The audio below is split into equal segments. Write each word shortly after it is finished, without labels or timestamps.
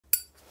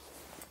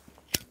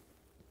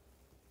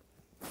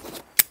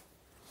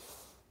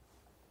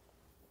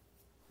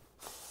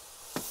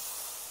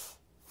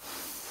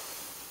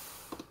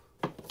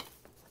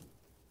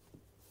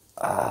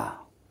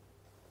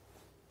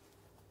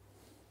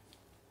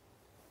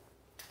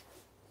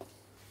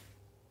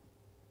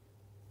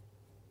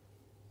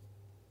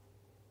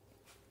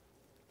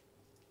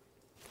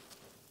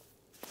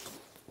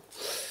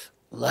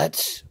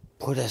let's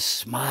put a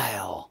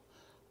smile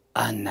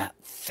on that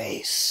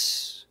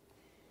face.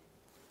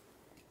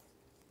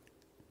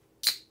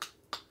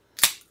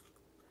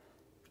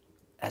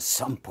 At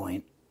some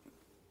point,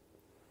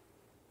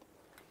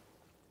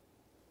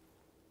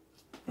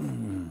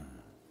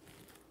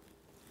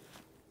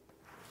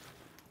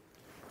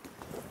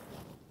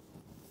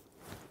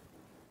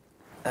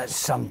 at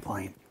some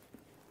point,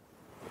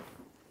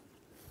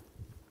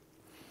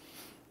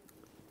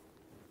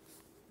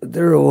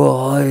 there will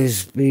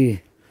always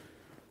be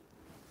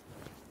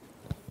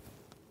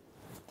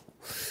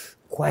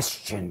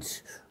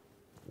questions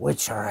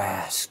which are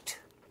asked.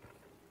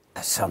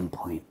 At some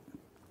point,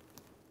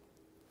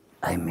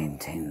 I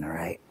maintain the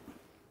right.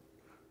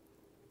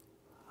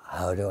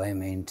 How do I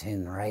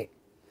maintain the right?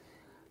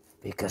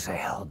 Because I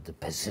held the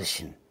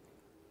position,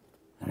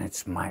 and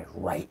it's my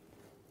right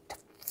to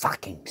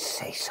fucking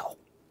say so.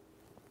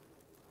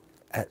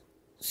 At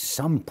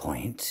some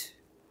point,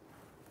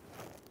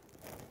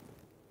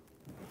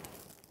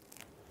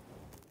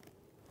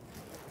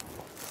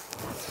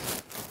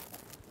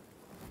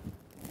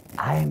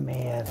 I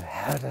may have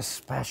had a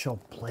special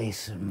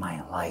place in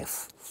my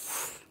life.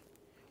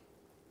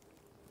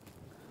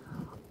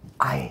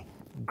 I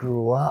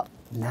grew up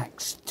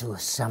next to a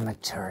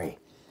cemetery.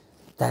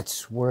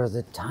 That's where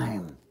the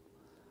time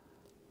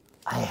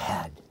I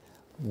had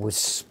was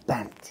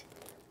spent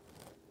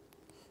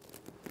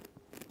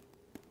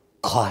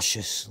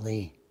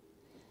cautiously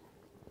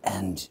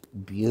and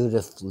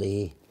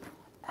beautifully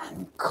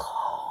and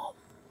calm.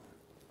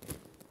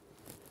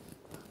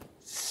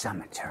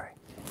 Cemetery.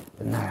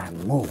 And then I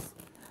move.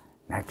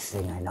 Next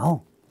thing I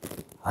know,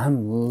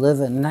 I'm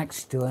living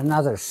next to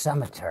another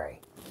cemetery.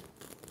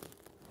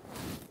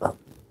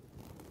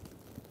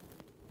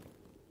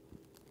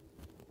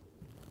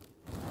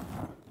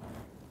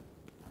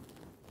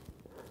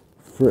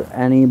 For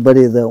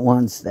anybody that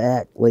wants to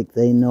act like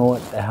they know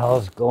what the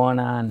hell's going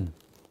on,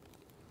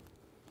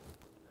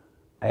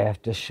 I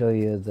have to show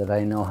you that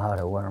I know how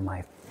to wear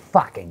my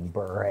fucking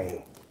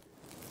beret.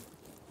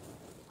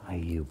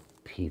 You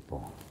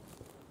people.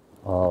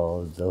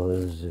 All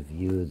those of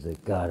you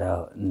that got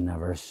out and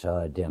never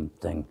saw a damn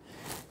thing,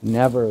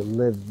 never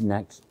lived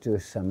next to a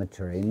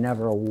cemetery,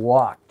 never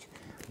walked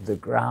the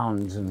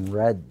grounds and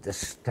read the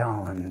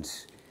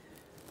stones.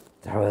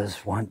 There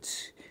was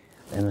once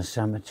in a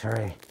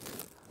cemetery,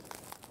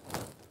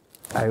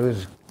 I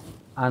was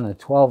on a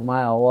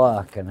 12-mile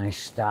walk and I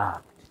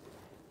stopped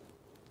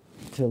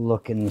to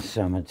look in the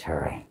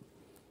cemetery.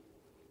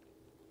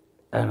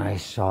 And I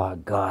saw a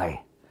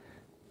guy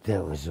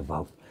that was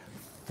about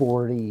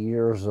 40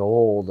 years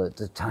old at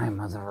the time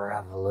of the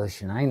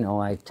revolution. I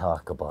know I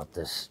talk about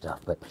this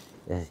stuff, but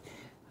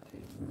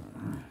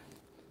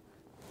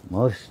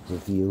most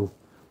of you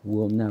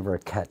will never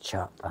catch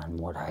up on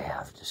what I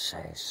have to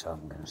say, so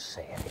I'm going to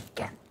say it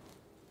again.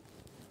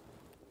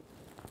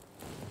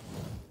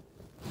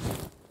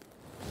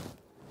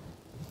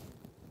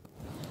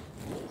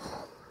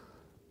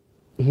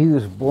 He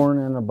was born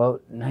in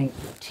about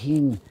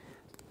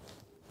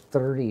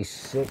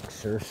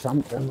 1936 or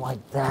something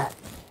like that.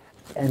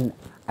 And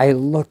I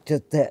looked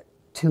at that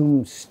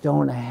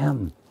tombstone of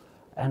him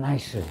and I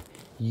said,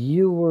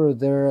 you were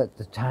there at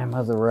the time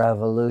of the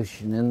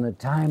revolution, in the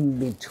time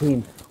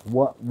between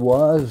what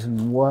was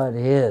and what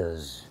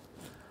is.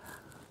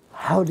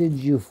 How did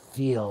you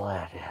feel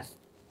at it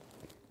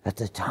at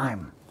the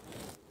time?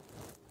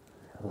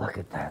 I look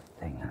at that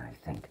thing and I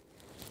think,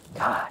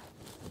 God.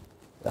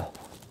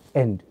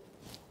 And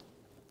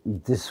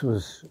this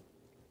was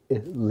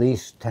at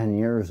least 10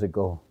 years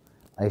ago.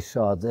 I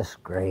saw this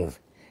grave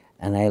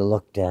and I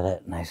looked at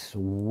it and I said,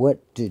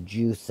 what did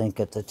you think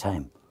at the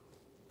time?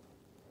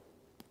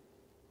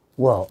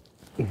 Well,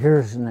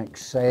 here's an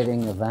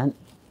exciting event.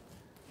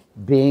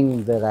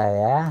 Being that I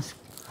asked,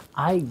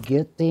 I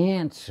get the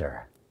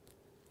answer.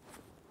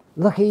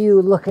 Look at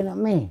you looking at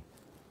me.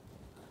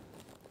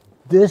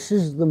 This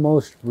is the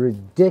most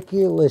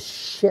ridiculous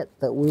shit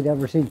that we'd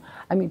ever seen.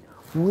 I mean,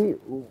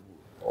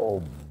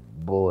 oh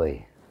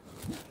boy.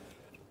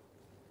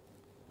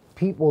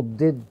 People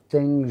did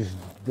things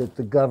that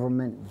the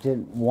government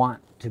didn't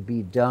want to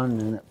be done,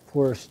 and it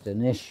forced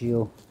an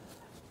issue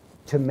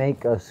to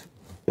make us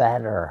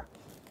better.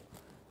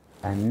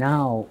 And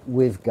now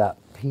we've got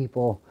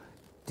people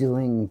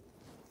doing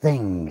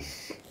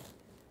things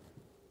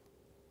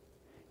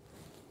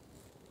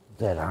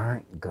that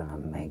aren't gonna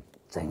make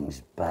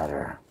things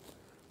better.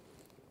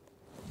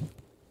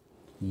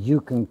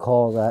 You can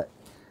call that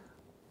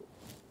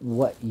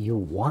what you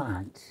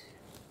want.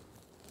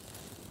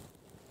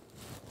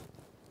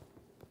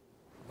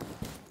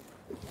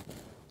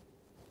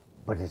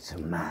 But it's a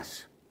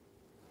mess.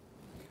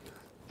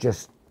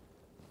 Just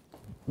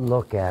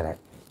look at it.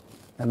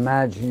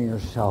 Imagine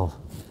yourself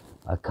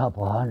a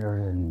couple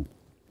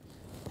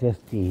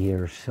 150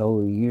 or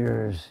so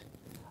years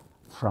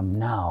from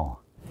now.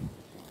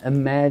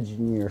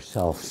 Imagine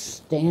yourself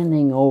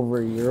standing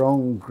over your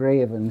own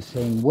grave and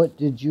saying, what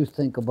did you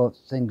think about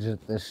things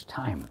at this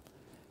time?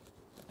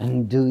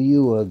 And do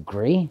you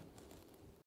agree?